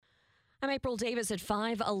I'm April Davis at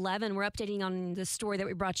 5:11. We're updating on the story that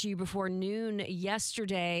we brought you before noon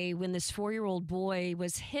yesterday when this 4-year-old boy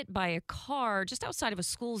was hit by a car just outside of a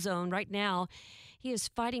school zone. Right now, he is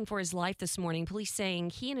fighting for his life this morning. Police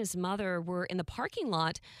saying he and his mother were in the parking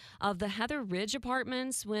lot of the Heather Ridge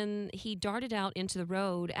Apartments when he darted out into the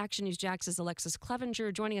road. Action News Jax's Alexus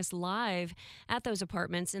Cleavenger joining us live at those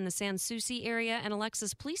apartments in the San Souci area. And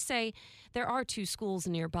Alexis, police say there are 2 schools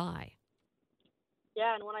nearby.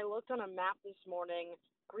 Yeah, and when I looked on a map this morning,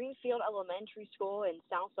 Greenfield Elementary School and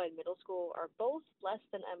Southside Middle School are both less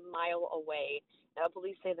than a mile away. Now,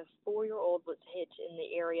 police say the 4-year-old was hit in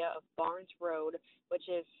the area of Barnes Road, which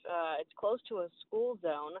is it's close to a school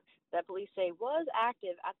zone that police say was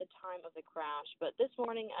active at the time of the crash. But this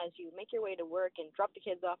morning, as you make your way to work and drop the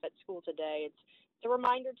kids off at school today, it's a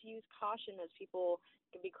reminder to use caution as people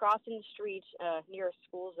can be crossing the street near a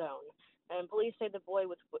school zone. And police say the boy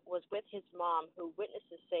was with his mom, who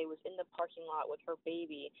witnesses say was in the parking lot with her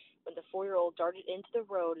baby when the 4-year-old darted into the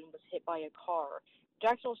road and was hit by a car.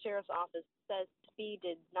 Jacksonville Sheriff's Office says speed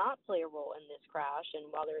did not play a role in this crash, and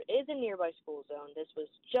while there is a nearby school zone, this was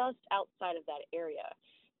just outside of that area.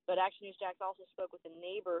 But Action News Jax also spoke with a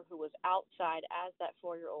neighbor who was outside as that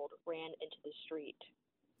 4-year-old ran into the street.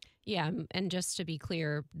 Yeah, and just to be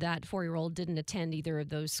clear, that 4-year-old didn't attend either of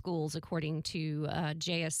those schools, according to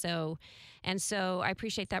JSO. And so I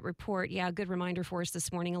appreciate that report. Yeah, good reminder for us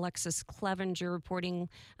this morning. Alexus Cleavenger reporting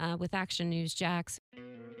with Action News Jax.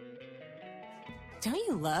 Don't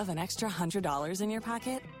you love an extra $100 in your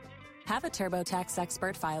pocket? Have a TurboTax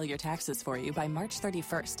expert file your taxes for you by March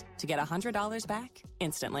 31st to get $100 back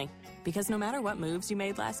instantly. Because no matter what moves you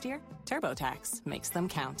made last year, TurboTax makes them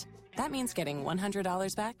count. That means getting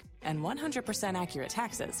 $100 back and 100% accurate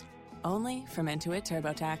taxes, only from Intuit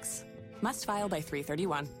TurboTax. Must file by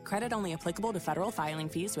 3/31. Credit only applicable to federal filing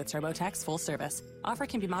fees with TurboTax full service. Offer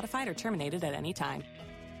can be modified or terminated at any time.